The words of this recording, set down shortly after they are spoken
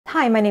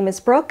Hi, my name is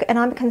Brooke, and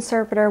I'm a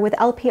conservator with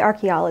L-P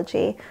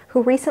Archaeology,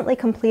 who recently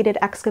completed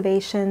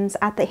excavations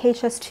at the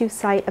HS2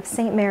 site of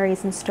St.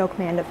 Mary's in Stoke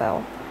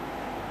Mandeville.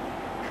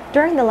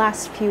 During the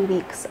last few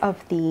weeks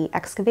of the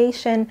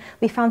excavation,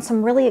 we found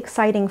some really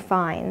exciting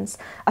finds,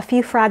 a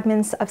few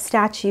fragments of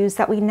statues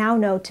that we now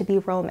know to be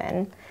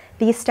Roman.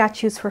 These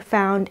statues were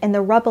found in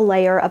the rubble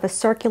layer of a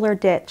circular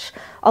ditch,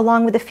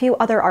 along with a few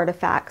other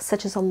artifacts,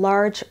 such as a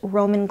large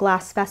Roman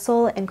glass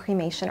vessel and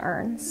cremation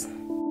urns.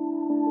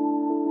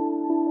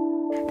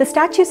 The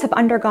statues have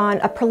undergone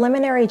a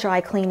preliminary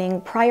dry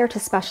cleaning prior to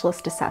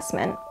specialist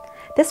assessment.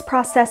 This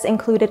process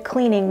included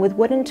cleaning with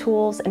wooden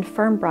tools and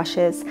firm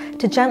brushes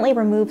to gently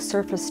remove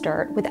surface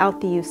dirt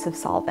without the use of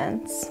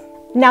solvents.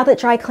 Now that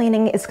dry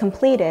cleaning is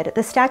completed,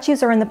 the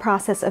statues are in the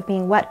process of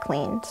being wet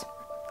cleaned.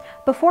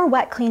 Before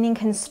wet cleaning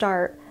can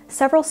start,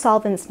 several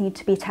solvents need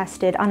to be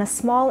tested on a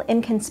small,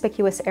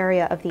 inconspicuous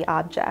area of the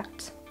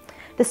object.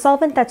 The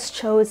solvent that's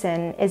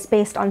chosen is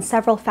based on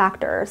several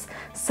factors,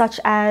 such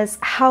as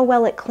how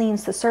well it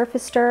cleans the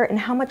surface dirt and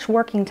how much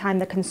working time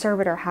the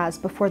conservator has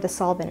before the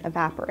solvent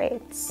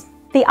evaporates.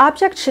 The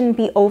object shouldn't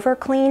be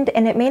over-cleaned,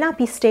 and it may not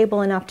be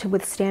stable enough to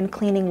withstand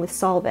cleaning with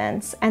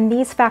solvents, and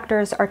these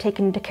factors are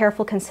taken into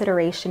careful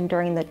consideration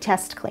during the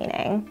test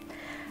cleaning.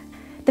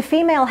 The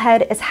female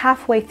head is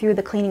halfway through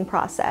the cleaning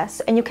process,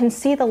 and you can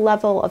see the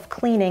level of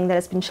cleaning that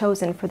has been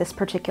chosen for this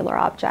particular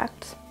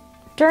object.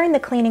 During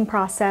the cleaning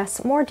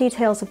process, more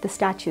details of the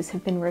statues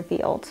have been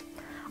revealed.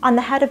 On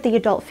the head of the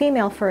adult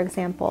female, for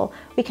example,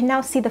 we can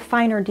now see the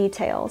finer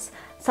details,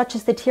 such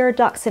as the tear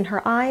ducts in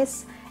her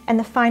eyes and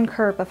the fine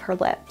curve of her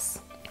lips.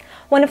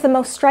 One of the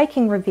most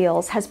striking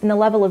reveals has been the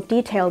level of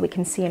detail we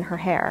can see in her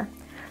hair.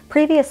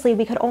 Previously,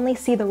 we could only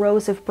see the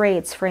rows of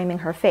braids framing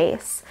her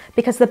face,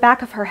 because the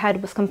back of her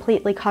head was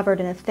completely covered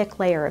in a thick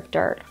layer of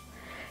dirt.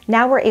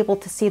 Now we're able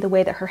to see the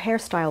way that her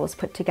hairstyle was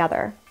put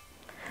together.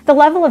 The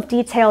level of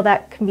detail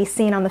that can be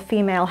seen on the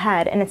female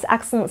head and its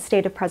excellent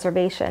state of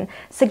preservation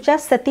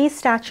suggests that these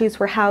statues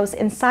were housed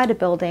inside a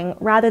building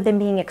rather than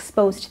being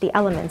exposed to the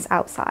elements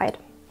outside.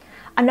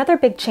 Another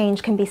big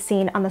change can be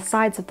seen on the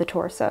sides of the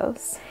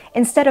torsos.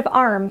 Instead of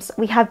arms,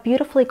 we have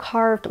beautifully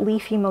carved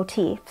leafy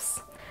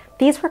motifs.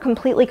 These were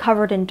completely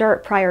covered in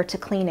dirt prior to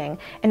cleaning,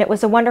 and it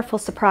was a wonderful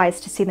surprise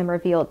to see them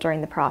revealed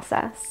during the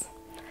process.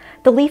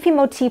 The leafy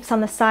motifs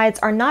on the sides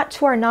are not,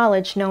 to our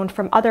knowledge, known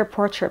from other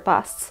portrait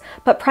busts,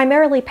 but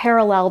primarily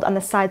paralleled on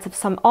the sides of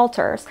some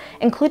altars,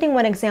 including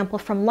one example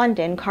from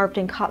London carved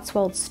in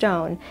Cotswold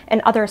stone,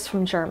 and others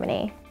from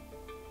Germany.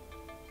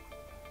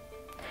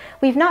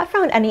 We've not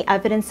found any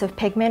evidence of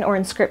pigment or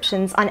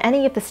inscriptions on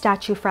any of the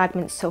statue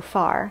fragments so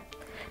far.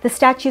 The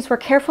statues were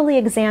carefully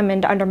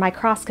examined under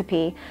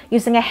microscopy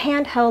using a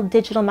handheld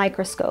digital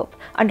microscope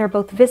under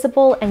both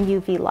visible and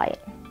UV light.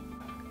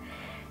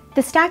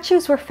 The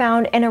statues were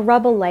found in a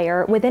rubble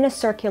layer within a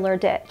circular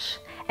ditch,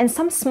 and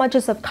some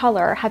smudges of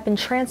color have been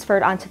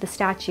transferred onto the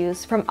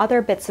statues from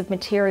other bits of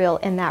material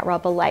in that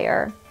rubble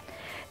layer.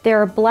 There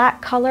are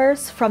black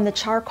colors from the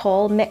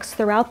charcoal mixed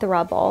throughout the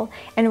rubble,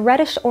 and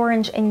reddish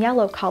orange and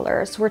yellow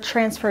colors were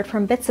transferred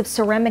from bits of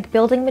ceramic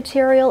building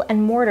material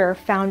and mortar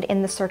found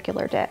in the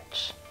circular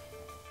ditch.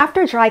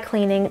 After dry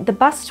cleaning, the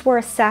busts were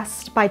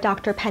assessed by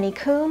Dr. Penny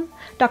Coombe,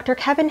 Dr.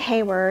 Kevin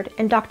Hayward,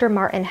 and Dr.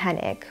 Martin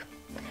Hennig.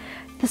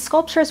 The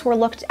sculptures were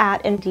looked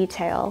at in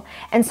detail,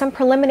 and some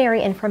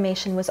preliminary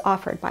information was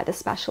offered by the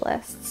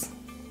specialists.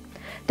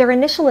 Their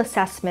initial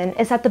assessment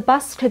is that the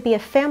busts could be a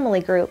family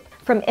group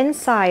from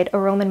inside a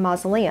Roman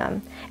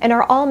mausoleum, and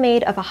are all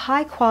made of a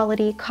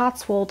high-quality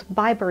Cotswold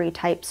bibury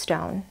type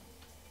stone.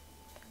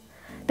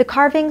 The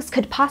carvings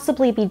could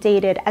possibly be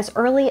dated as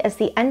early as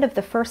the end of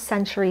the 1st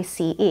century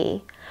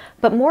CE,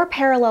 but more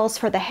parallels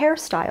for the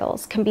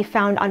hairstyles can be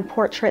found on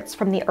portraits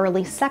from the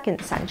early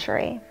 2nd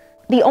century.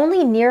 The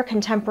only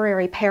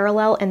near-contemporary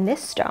parallel in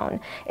this stone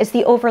is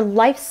the over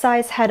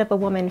life-size head of a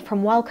woman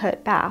from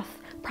Welcott, Bath,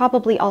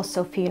 probably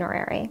also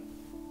funerary.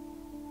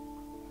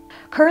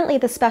 Currently,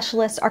 the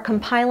specialists are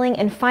compiling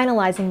and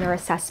finalizing their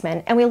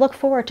assessment, and we look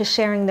forward to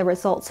sharing the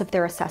results of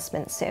their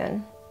assessment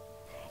soon.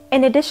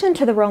 In addition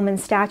to the Roman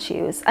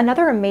statues,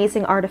 another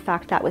amazing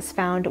artifact that was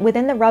found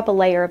within the rubble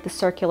layer of the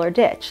circular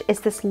ditch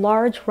is this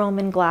large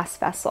Roman glass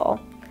vessel.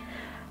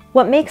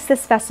 What makes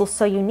this vessel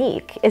so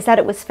unique is that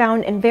it was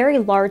found in very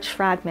large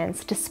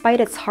fragments despite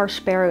its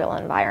harsh burial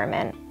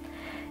environment.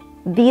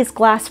 These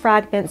glass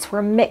fragments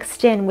were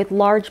mixed in with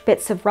large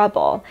bits of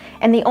rubble,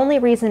 and the only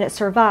reason it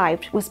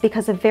survived was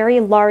because a very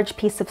large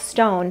piece of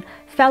stone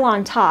fell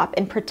on top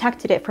and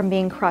protected it from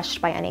being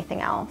crushed by anything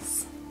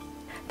else.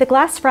 The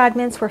glass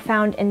fragments were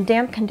found in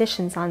damp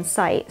conditions on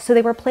site, so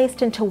they were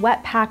placed into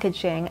wet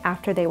packaging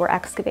after they were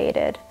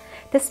excavated.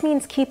 This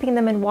means keeping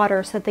them in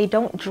water so that they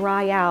don't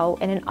dry out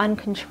in an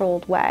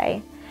uncontrolled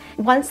way.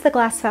 Once the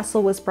glass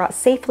vessel was brought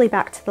safely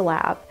back to the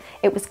lab,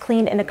 it was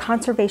cleaned in a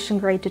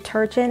conservation-grade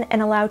detergent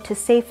and allowed to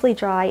safely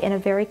dry in a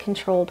very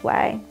controlled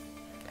way.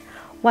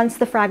 Once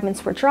the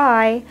fragments were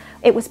dry,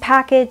 it was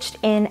packaged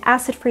in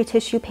acid-free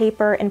tissue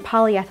paper and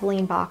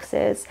polyethylene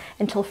boxes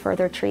until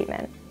further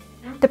treatment.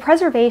 The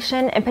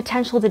preservation and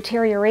potential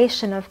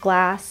deterioration of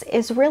glass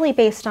is really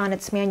based on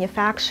its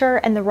manufacture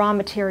and the raw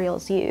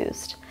materials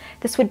used.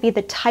 This would be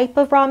the type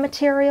of raw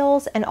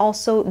materials and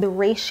also the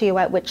ratio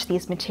at which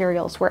these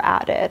materials were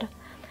added.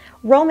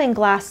 Roman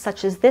glass,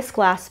 such as this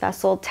glass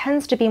vessel,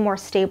 tends to be more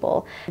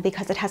stable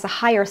because it has a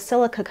higher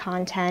silica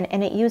content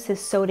and it uses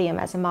sodium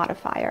as a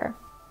modifier.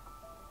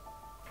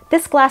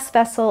 This glass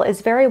vessel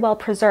is very well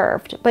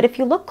preserved, but if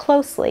you look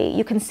closely,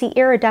 you can see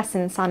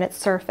iridescence on its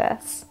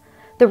surface.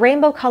 The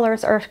rainbow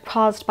colors are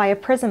caused by a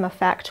prism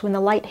effect when the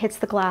light hits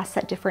the glass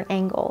at different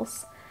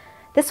angles.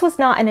 This was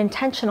not an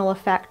intentional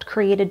effect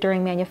created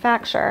during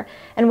manufacture,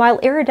 and while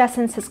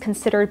iridescence is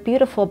considered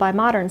beautiful by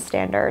modern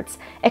standards,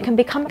 it can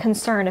become a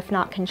concern if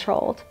not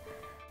controlled.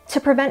 To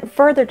prevent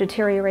further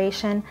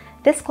deterioration,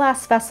 this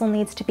glass vessel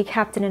needs to be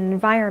kept in an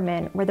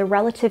environment where the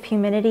relative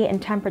humidity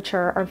and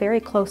temperature are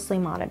very closely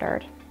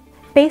monitored.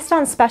 Based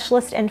on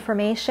specialist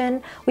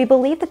information, we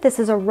believe that this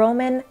is a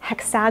Roman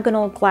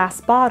hexagonal glass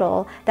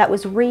bottle that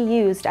was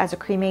reused as a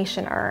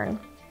cremation urn.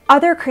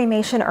 Other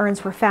cremation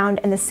urns were found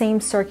in the same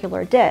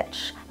circular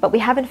ditch, but we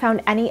haven't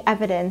found any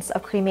evidence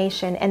of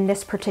cremation in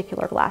this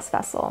particular glass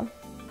vessel.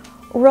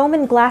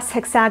 Roman glass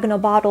hexagonal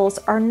bottles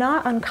are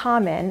not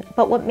uncommon,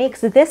 but what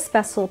makes this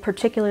vessel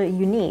particularly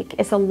unique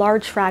is the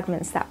large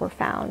fragments that were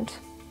found.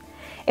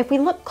 If we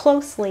look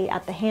closely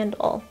at the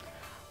handle,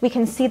 we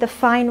can see the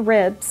fine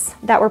ribs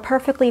that were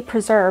perfectly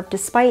preserved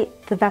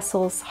despite the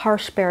vessel's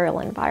harsh burial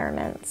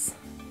environments.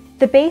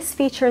 The base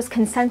features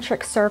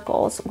concentric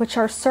circles, which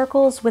are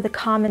circles with a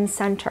common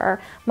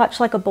center, much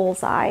like a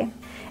bullseye.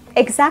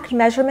 Exact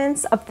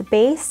measurements of the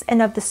base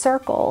and of the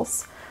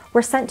circles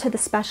were sent to the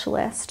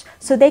specialist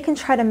so they can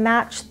try to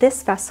match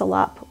this vessel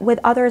up with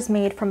others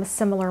made from a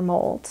similar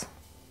mold.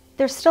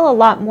 There's still a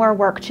lot more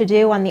work to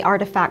do on the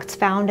artifacts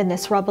found in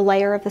this rubble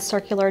layer of the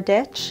circular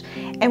ditch,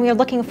 and we are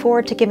looking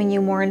forward to giving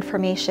you more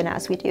information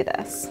as we do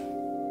this.